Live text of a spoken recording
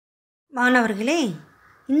மாணவர்களே,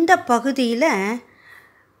 இந்த பகுதியில்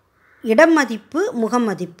இடமதிப்பு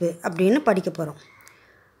முகமதிப்பு அப்படின்னு படிக்க போகிறோம்.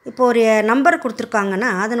 இப்போ ஒரு நம்பர் கொடுத்துருக்காங்கன்னா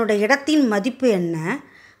அதனுடைய இடத்தின் மதிப்பு என்ன,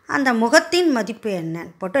 அந்த முகத்தின் மதிப்பு என்ன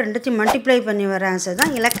போட்டு ரெண்டுத்தையும் மல்டிப்ளை பண்ணி வர ஆன்சர்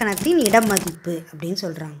தான் இலக்கணத்தின் இடமதிப்பு அப்படின்னு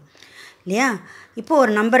சொல்கிறாங்க இல்லையா. இப்போது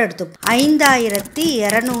ஒரு நம்பர் எடுத்து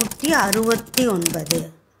 5269.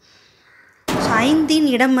 ஸோ 5இன்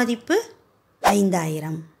இடமதிப்பு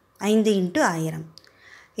 5000, 5 × 1000.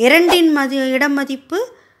 2இன் இடமதிப்பு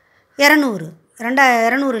 200,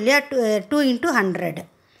 200 இல்லையா, 2 × 100.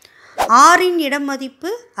 6இன் இடமதிப்பு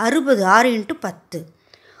 60, 6 × 10.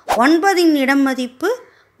 9இன் இடமதிப்பு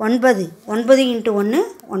 9, 9 × 1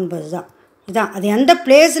 9 தான். இதுதான் அது எந்த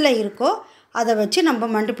பிளேஸில் இருக்கோ அதை வச்சு நம்ம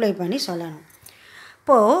மல்டிப்ளை பண்ணி சொல்லணும்.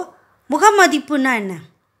 இப்போது முகமதிப்புன்னா என்ன?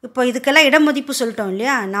 இப்போ இதுக்கெல்லாம் இடமதிப்பு சொல்லிட்டோம்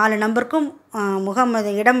இல்லையா, 4 நம்பருக்கும்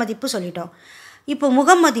இடமதிப்பு சொல்லிட்டோம். இப்போ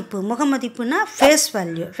முகமதிப்புனா ஃபேஸ்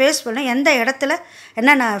வேல்யூ. ஃபேஸ் வேல்யூ எந்த இடத்துல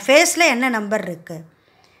என்ன ஃபேஸில் என்ன நம்பர் இருக்குது.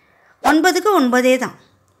 9க்கு 9 தான்,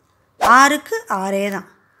 6க்கு 6 தான்,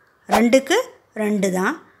 2க்கு 2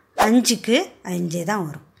 தான், 5க்கு 5 தான்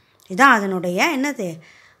வரும். இதுதான் அதனுடைய என்னது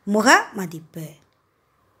முகமதிப்பு.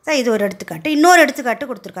 இது ஒரு எடுத்துக்காட்டு. இன்னொரு எடுத்துக்காட்டு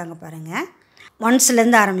கொடுத்துருக்காங்க பாருங்கள்.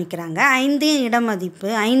 1ஸ்லேருந்து ஆரம்பிக்கிறாங்க. 5இன் இடமதிப்பு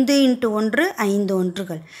 5 × 1 5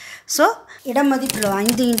 ஒன்றுகள். ஸோ இடமதிப்பில்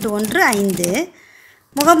 5 × 1 5,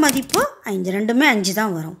 முகமதிப்பு 5, ரெண்டுமே 5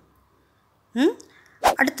 தான் வரும்.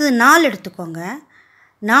 அடுத்தது 4 எடுத்துக்கோங்க.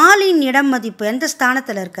 4இன் இடமதிப்பு எந்த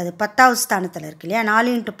ஸ்தானத்தில் இருக்குது? 10வது ஸ்தானத்தில் இருக்குது இல்லையா. 4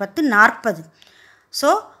 × 10 40. ஸோ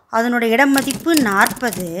அதனுடைய இடமதிப்பு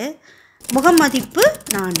 40, முகமதிப்பு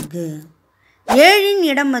 4. 7இன்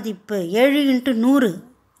இடமதிப்பு 7 × 100,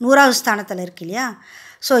 100வது ஸ்தானத்தில் இருக்கு இல்லையா.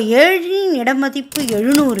 ஸோ 7இன் இடமதிப்பு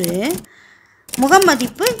 700,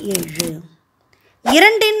 முகமதிப்பு 7.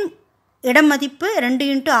 2இன் இடமதிப்பு 2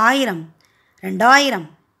 × 1000, 2000.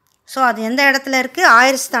 ஸோ அது எந்த இடத்துல இருக்குது?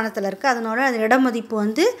 1000 ஸ்தானத்தில் இருக்குது. அதனால அது இடமதிப்பு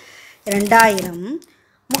 2000,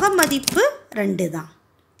 முகமதிப்பு 2 தான்.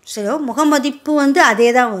 ஸோ முகமதிப்பு அதே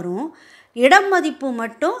தான் வரும். இடமதிப்பு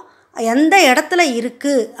மட்டும் எந்த இடத்துல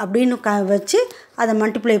இருக்குது அப்படின்னு வச்சு அதை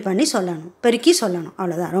மல்டிப்ளை பண்ணி சொல்லணும், பெருக்கி சொல்லணும்.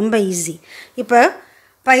 அவ்வளோதான், ரொம்ப ஈஸி. இப்போ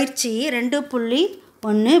பயிற்சி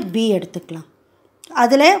 2.1b எடுத்துக்கலாம்.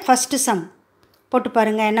 அதில் ஃபஸ்ட்டு சம் போட்டு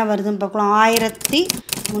பாருங்கள் என்ன வருதுன்னு பார்க்கலாம்.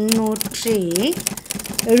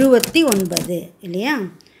 1379 இல்லையா.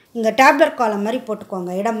 இங்கே டேப்லெட் காலம் மாதிரி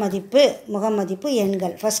போட்டுக்கோங்க. இடமதிப்பு முகமதிப்பு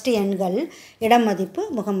எண்கள், ஃபஸ்ட்டு எண்கள் இடமதிப்பு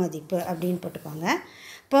முகமதிப்பு அப்படின்னு போட்டுக்கோங்க.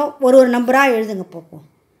 இப்போ ஒரு நம்பராக எழுதுங்க பார்ப்போம்.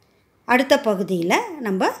 அடுத்த பகுதியில்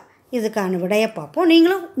நம்ம இதுக்கான விடையை பார்ப்போம்.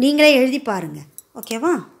 நீங்களே எழுதி பாருங்கள்.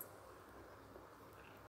 ஓகேவா?